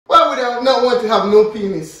I not want to have no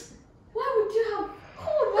penis? Why would you have?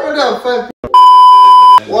 I would have 5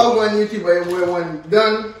 Walk on YouTube, I wear one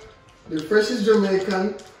done. The freshest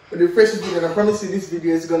Jamaican, but the freshest video. I promise you this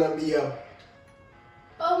video is gonna be a.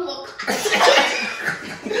 Oh my God.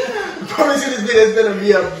 I promise you this video is gonna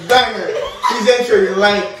be a banger. Please ensure you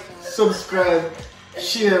like, subscribe,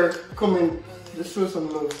 share, comment, just show some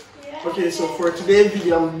love. Yeah. Okay, so for today's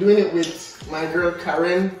video, I'm doing it with my girl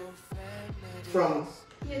Karen from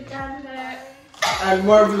Uganda. and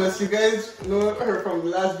Marvelous. You guys know her from the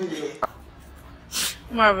last video.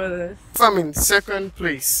 Marvelous. If I'm in second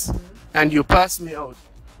place and you pass me out,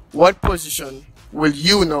 what position will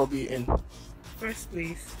you now be in? First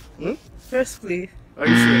please. Hmm? First please. Are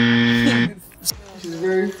you sure? She's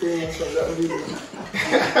very famous on that video.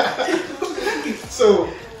 So,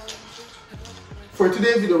 for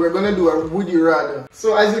today's video, we're gonna do a Would You Rather.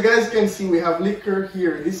 So, as you guys can see, we have liquor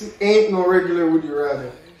here. This ain't no regular Would You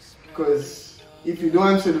Rather. Because if you don't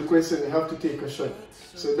answer the question, you have to take a shot.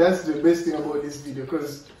 So, that's the best thing about this video.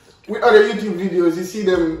 Because with other YouTube videos, you see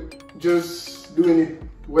them just doing it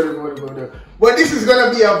whatever. But this is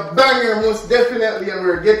gonna be a banger, most definitely, and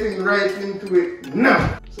we're getting right into it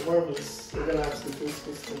now. So Marvelous, we're gonna ask the first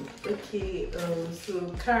question. Okay,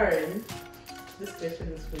 so Karen, this question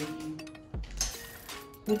is for you.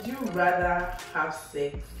 Would you rather have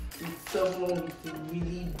sex with someone with a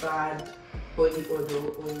really bad body odor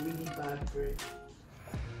or really bad breath?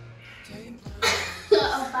 A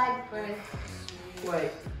bad bird. Why?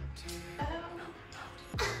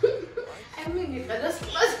 I mean, you can just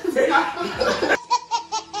close it down.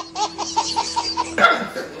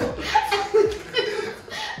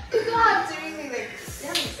 You don't have to really like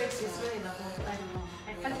having sex is really the whole. I don't know. I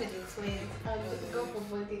can't really explain. I would go for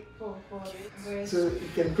body for birds. So you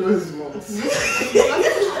can close his mouth.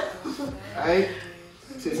 Alright,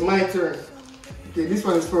 so it's my turn. Okay, this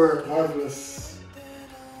one is for Marvelous.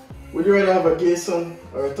 Would you rather have a gay son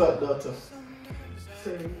or a third daughter?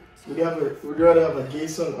 Sorry. Would you rather have a gay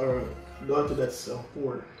son or a daughter that's a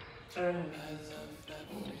whore? Okay.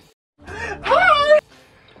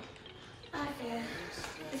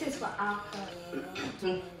 This is for alcohol.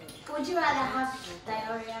 Would you rather have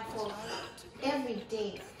diarrhea for every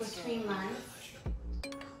day for 3 months,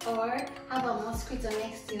 or have a mosquito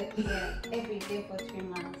next to your ear every day for 3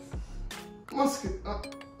 months? Mosquito.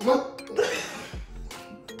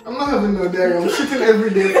 I'm not having no diarrhea. I'm shitting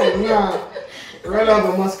every day. Nah. I'd rather have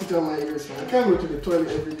a mosquito on my ears, man. I can't go to the toilet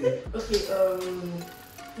every day. Okay,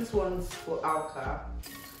 this one's for Alka.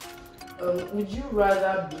 Would you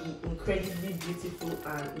rather be incredibly beautiful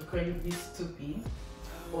and incredibly stupid,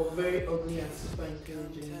 or very ugly and super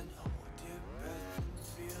intelligent?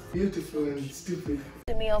 Beautiful and stupid.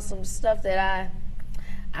 Me on some stuff that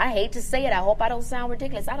I hate to say it. I hope I don't sound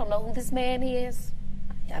ridiculous. I don't know who this man is.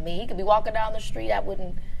 I mean, he could be walking down the street. I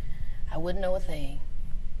wouldn't know a thing.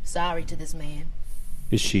 Sorry to this man.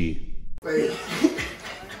 Is she? Like,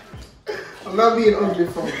 I'm not being ugly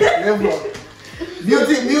from never.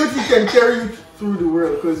 Beauty can carry you through the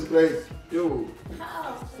world, cause like, yo,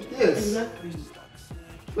 yes, Exactly.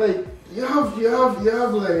 like you have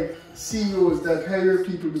like CEOs that hire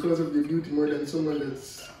people because of their beauty more than someone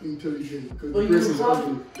that's intelligent, because the person's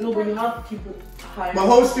ugly. No, but you have people hire. But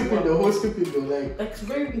how stupid though? Like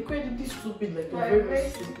very incredibly stupid. Like Very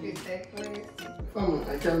stupid. Fam,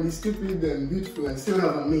 I can be stupid and beautiful and still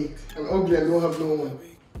have a mate. I'm ugly and don't have no one.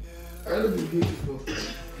 I'd rather be beautiful.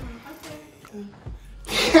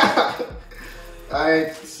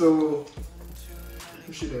 Alright, so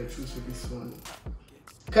who should I choose for this one?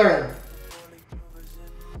 Karen,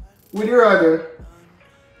 would you rather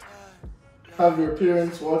have your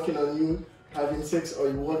parents walking on you having sex, or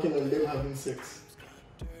you walking on them having sex?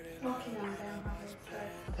 Walking on them having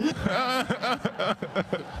sex.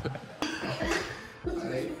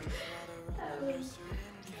 Alright.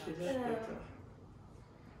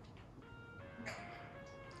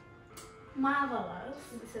 Marvelous.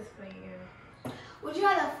 This is for you. Would you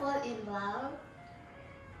rather fall in love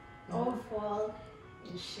or fall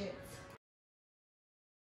in shit?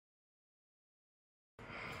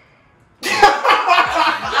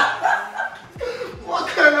 What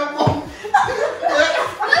kind of mom?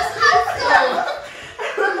 Let's answer.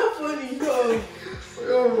 funny, no.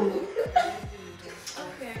 Yo.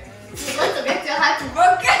 Okay. You're going to get your heart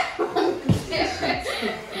broken.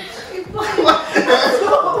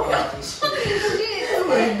 Oh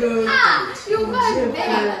my God. You got big.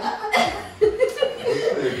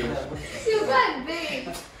 You got big.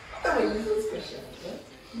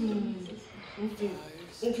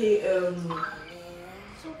 Okay,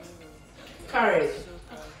 Karen,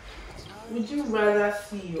 Would you rather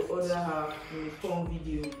see your other half in a phone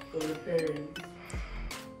video or your parents?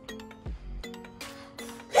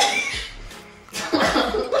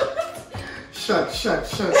 Shut.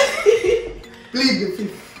 Plead the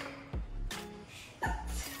fifth.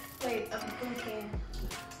 Wait, I'm thinking.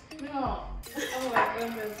 No. Oh my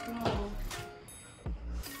goodness, no.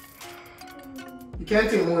 You can't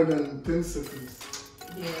take more than 10 seconds.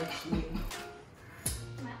 Yeah, actually.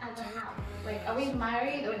 My other half. Wait, are we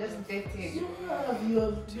married or just dating? You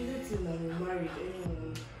have dating and you're married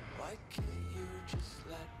anyway.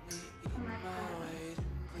 Oh my god.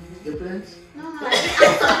 Your parents? No, I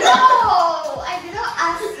did not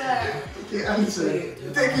answer. Okay, answer.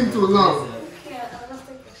 You're taking too long. Okay, I'll just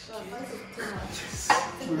take a shot. That's too much.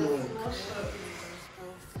 Too long. No shot.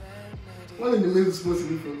 One in the middle is supposed to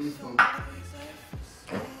be from this one.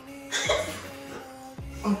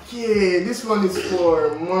 Okay, this one is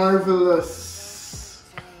for Marvelous.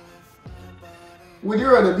 Would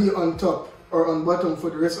you rather be on top or on bottom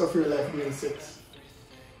for the rest of your life during sex?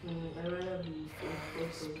 I'd rather be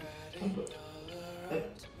on bottom.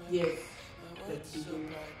 Yes. This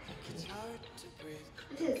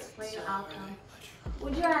is for your outcome.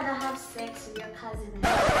 Would you rather have sex with your cousin?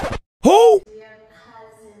 Who? Your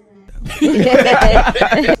cousin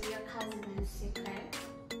in secret,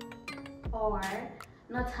 or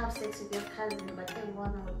not have sex with your cousin, but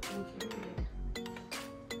everyone would think you did.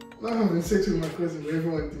 Not having sex with my cousin, but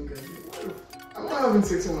everyone think I did. I'm not having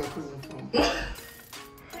sex with my cousin from.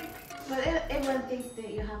 But everyone thinks that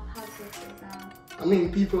you have had sex with them. I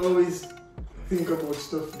mean, people always think about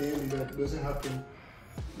stuff daily that doesn't happen.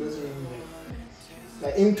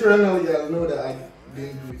 Like internally, I'll know that I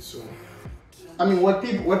didn't do it. So, I mean, what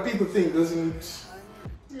people think doesn't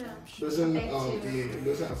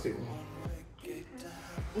affect me.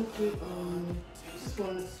 Okay, this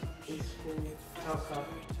one is for Alka.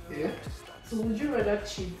 Yeah. So would you rather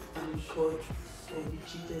cheat and be caught or be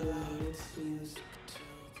cheated on the next 2 years?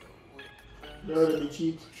 Rather be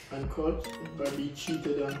cheat and caught, or be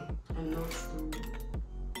cheated on. And not to,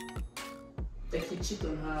 like you cheat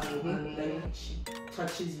on her and like she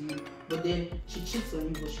catches you, but then she cheats on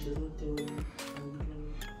you but she does not tell you and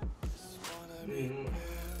you don't know.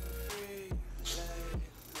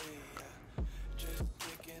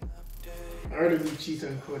 I rather be cheat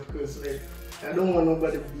and caught because like I don't want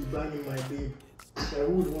nobody to be banging my babe. I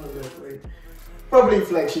would want that, right? Probably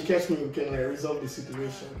if like she catch me, we can like resolve the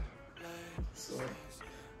situation. So I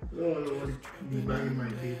don't want nobody to be banging my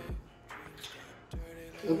babe.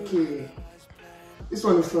 Okay, this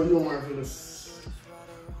one is for you, Marvelous.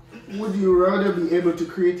 Would you rather be able to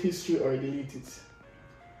create history or delete it?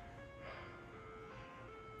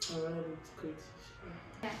 I'd rather be create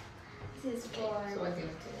history. This is for So what do you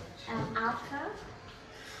Alka.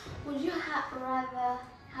 Would you rather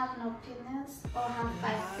have no penis or have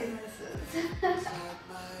 5 penises?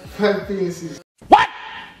 5 penises. What?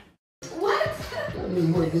 I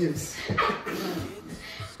mean more games.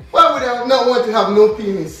 Why would I not want to have no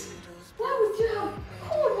penis? Why would you have? I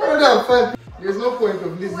would have 5. There's no point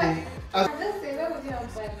of listening. Wait, I just say, why would you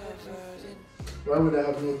have 5 penises? Why would I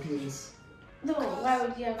have no penis? No, why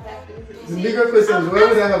would you have 5 penises? The bigger question is why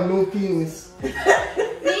would I have no penis? You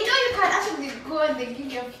know you can actually go and they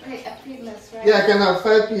give you a penis, right? Yeah, I can have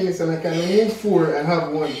 5 penis and I can remove 4 and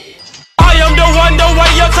have 1. I am the one, the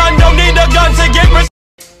way your son don't need a gun to get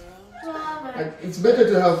It's better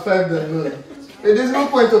to have 5 than none. There's no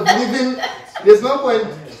point of living. There's no point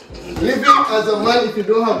living as a man if you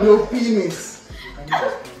don't have no penis.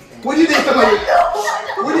 Would you date a man with?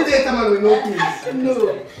 Would you date a man with no penis?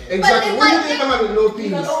 No. Exactly. Would you date a man with no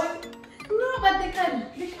penis? No, but they can,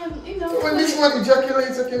 you know. When this one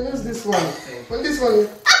ejaculates, I can use this one. When this one,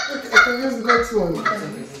 I can use the next one.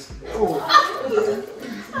 Oh.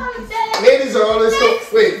 Ladies are always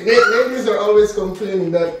ladies are always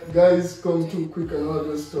complaining that guys come too quick and all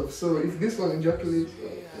those stuff. So if this one ejaculates,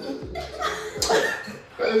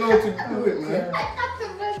 I don't know what to do it, man. I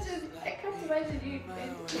can't imagine you.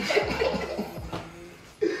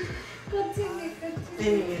 Continue.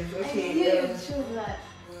 Anyways, I okay. knew you'd choose that.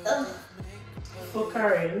 Ugh. For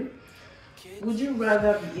Karen, would you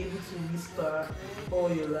rather be able to whisper all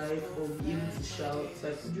your life or be able to shout?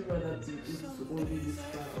 Like, would you rather be able to only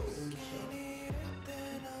whisper or only shout?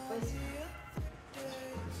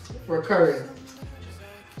 For Karen,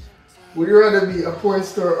 would you rather be a porn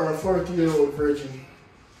star or a 40-year-old virgin?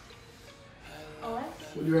 What?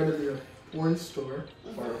 Would you rather be a porn star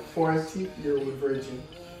or a 40-year-old virgin?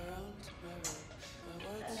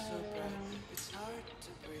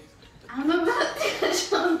 I'm about to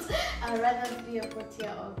shout. I'd rather be a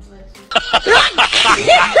 40-year-old virgin.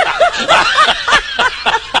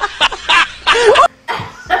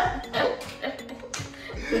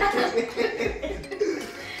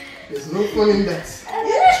 There's no fun in that.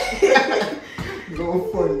 No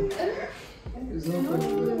fun. There's no fun in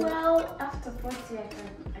that. Well, after 40, I can.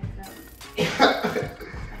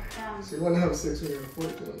 So you want to have sex when you're 40?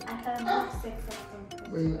 I can have sex after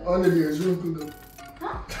 40. When all the years wrinkled up.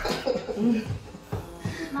 Huh?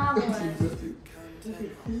 Marvelous. Okay,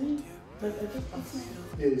 but I just asked you.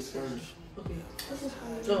 Yeah, it's fine. Okay. This is for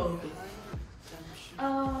you. Oh,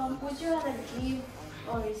 okay. Would you rather give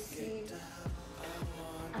or receive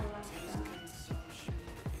a lifetime?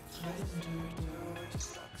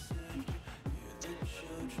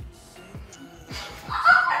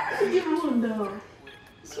 Give one now.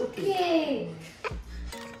 It's okay. Okay.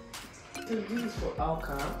 So this is for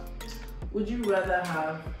Alka. Would you rather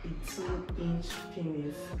have a 2-inch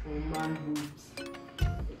penis or man boobs?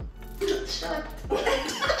 Shut.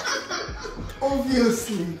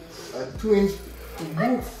 Obviously, a 2-inch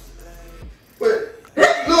boob. Wait.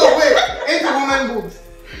 No, wait. Ain't a woman boobs.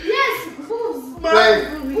 Yes, boobs. Like,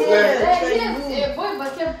 Yes, boy,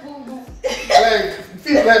 but your boobs. like,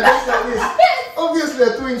 feet like this, like this. Obviously, a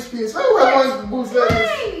 2-inch penis. Why would I want boobs like this? Why?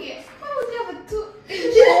 Why would you have a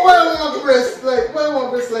 2-inch? But why I want breasts like? Why I want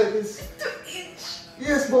breasts like this? 2-inch.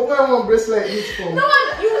 Yes, but why I want breasts like this for? No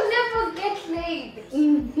one, you will never get laid.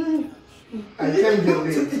 I can't get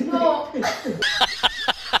laid. No.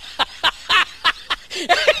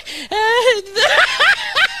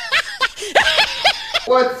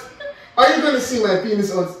 What? Are you gonna see my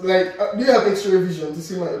penis out? Like, do you have X-ray vision to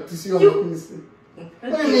see how my penis is?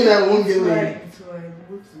 What do you mean I won't get laid?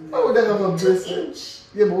 Why would I have a breast? Like? 2-inch.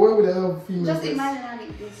 Yeah, but why would I have female Just breasts? imagine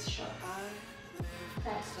having this shot.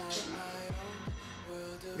 That's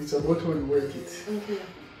It's about how you work it. Okay.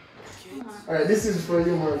 Alright, this is for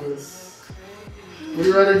you, Marvelous. Would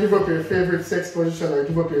you rather give up your favorite sex position or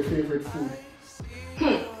give up your favorite food?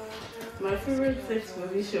 My favorite sex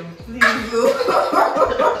position, please.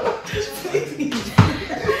 Please.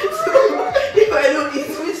 If I don't eat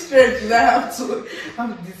with stretch, I have to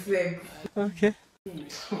have the sex. Okay.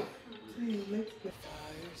 Please, let's go.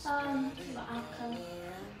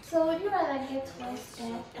 So would you rather get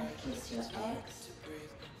wasted and kiss your ex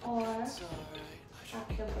or fuck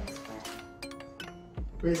your best friend?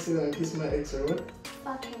 Wasted and kiss my ex or what?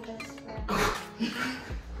 Fuck your best friend.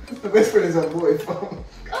 My best friend is a boy, fam.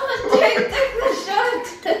 Oh, take the shot!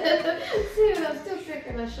 See, I'm still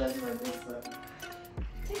taking a shot for this one.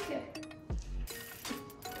 Take it.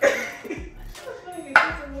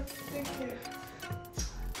 Take it.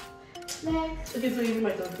 Next. Okay, so you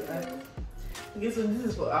my turn to ask. Okay, so this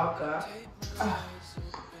is for Alka.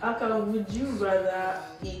 Alka, would you rather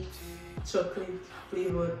eat chocolate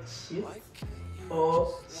flavored shit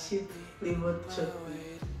or shit flavored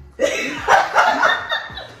chocolate?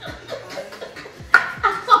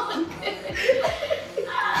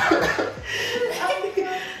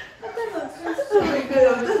 Oh my god,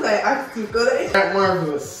 I'm just like asked to go like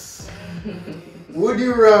Marvelous. Would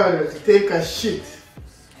you rather take a shit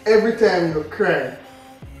every time you cry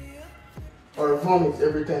or vomit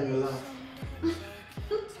every time you laugh?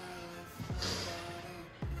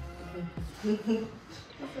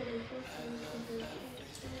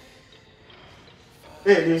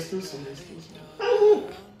 Hey, there's two some.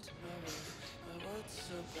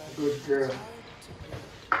 Good girl.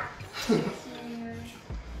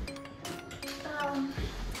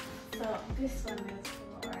 So this one is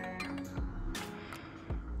for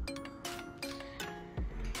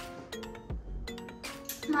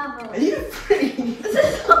Marvel. are you free? This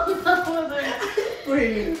is for Marvel.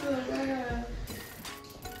 Free.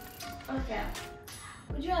 Okay.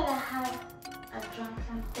 Would you rather have a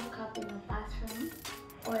drunken hookup in the bathroom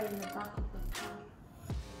or in the back of the car?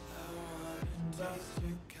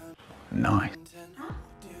 Nice. Huh?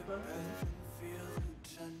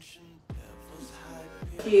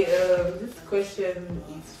 Okay, this question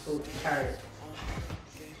is for Karen.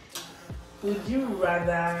 Would you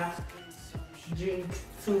rather drink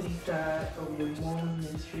 2 liters of your mom's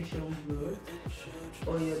menstruation blood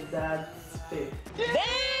or your dad's spit?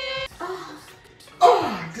 Oh,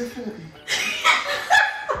 definitely.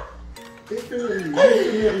 Definitely.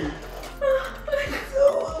 So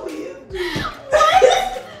what will you do?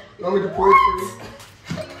 You want me to pour it for you?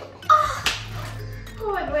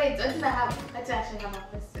 Oh, wait, until I actually have a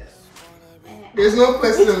question. There's no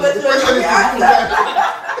question. The Which question question is is the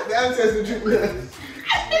answer? the answer is the treatment.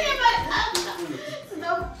 It's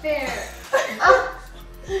not fair.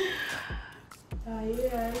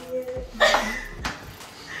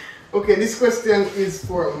 Okay, this question is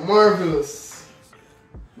for Marvelous.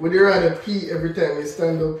 Would you rather pee every time you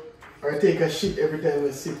stand up or take a shit every time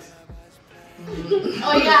you sit?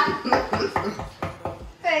 Oh, yeah.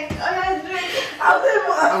 drink.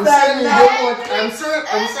 I'm saying you don't want. I'm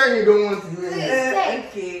saying you don't want to do it.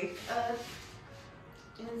 Okay.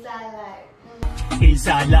 Inside life.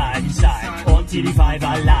 Inside life, inside, until the five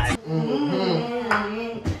alive.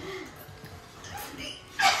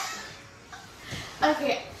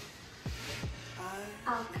 Okay.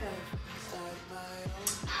 Okay.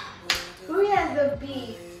 Who has a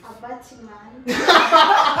beef? A Batman?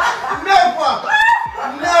 Never.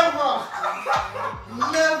 Never.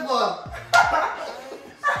 Never.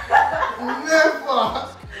 Never.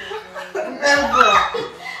 Never.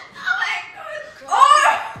 Oh my god. Oh!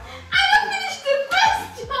 I don't finish the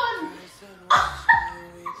question.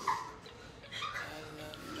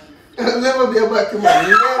 I'll never be a Batman.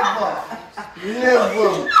 Never. Never.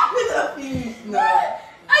 No.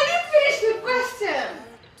 I didn't finish the question.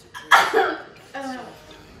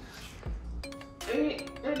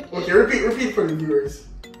 Okay, repeat for the viewers.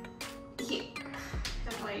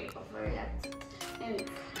 Anyway,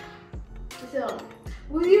 so,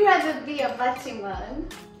 would you rather be a Batman?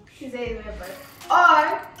 She said never.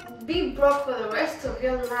 Or be broke for the rest of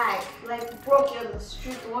your life? Like broke on the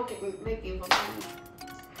street working, making for money.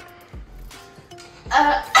 I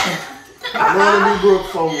don't want to be broke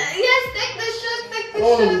from. Yes, take the shot, take the I don't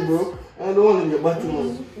want to be shot. broke. I don't want to be a Batman.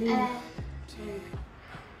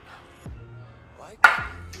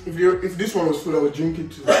 If this one was full, I would drink it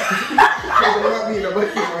too. Because I'm not being a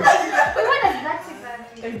Batman. But what does Batman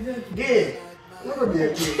mean? Gay. I'm not gonna be a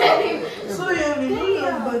gay. So you're really a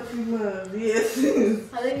Batman. Yes.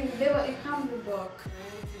 I think it can't be broke.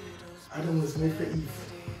 Adam was made for Eve.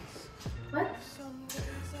 What?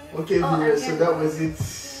 Okay, viewers, so that was it.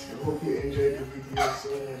 I hope you enjoyed the video so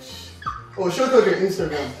much. Oh, shout out your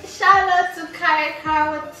Instagram. Shout out to Karen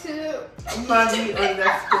Kawa too. Mami ____.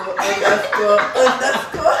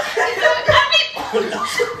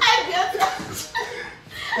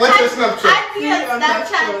 What's your Snapchat? I be on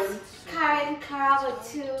Snapchat. Karen Kawa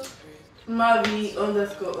too. Mavi ____.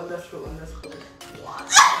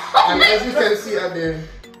 And as you can see at the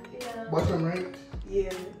bottom right,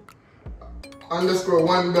 Yeah.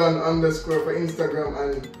 _1done_ for Instagram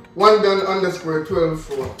and 1done_12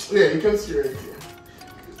 for. Yeah, you can see right here.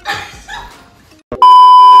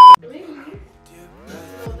 Really?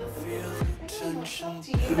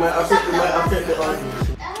 It might affect the audience.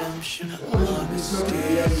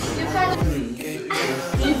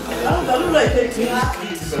 I don't like it.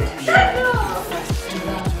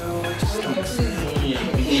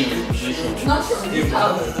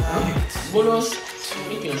 Bonus,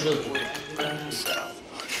 make your joke.